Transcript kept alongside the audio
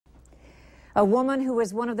A woman who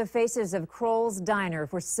was one of the faces of Kroll's diner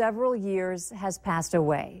for several years has passed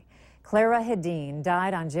away. Clara Hedin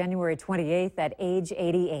died on January 28th at age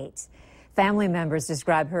 88. Family members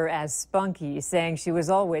describe her as spunky, saying she was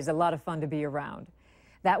always a lot of fun to be around.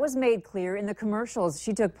 That was made clear in the commercials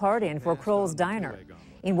she took part in for Kroll's diner.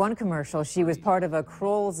 In one commercial, she was part of a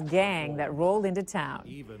Kroll's gang that rolled into town.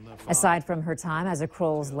 Aside from her time as a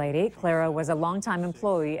Kroll's lady, Clara was a longtime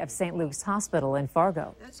employee of St. Luke's Hospital in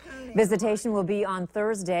Fargo. Visitation will be on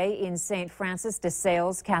Thursday in St. Francis de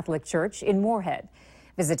Sales Catholic Church in Moorhead.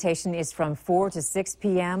 Visitation is from 4 to 6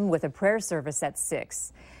 p.m. with a prayer service at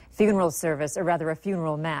 6. A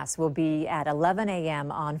funeral mass will be at 11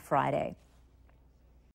 a.m. on Friday.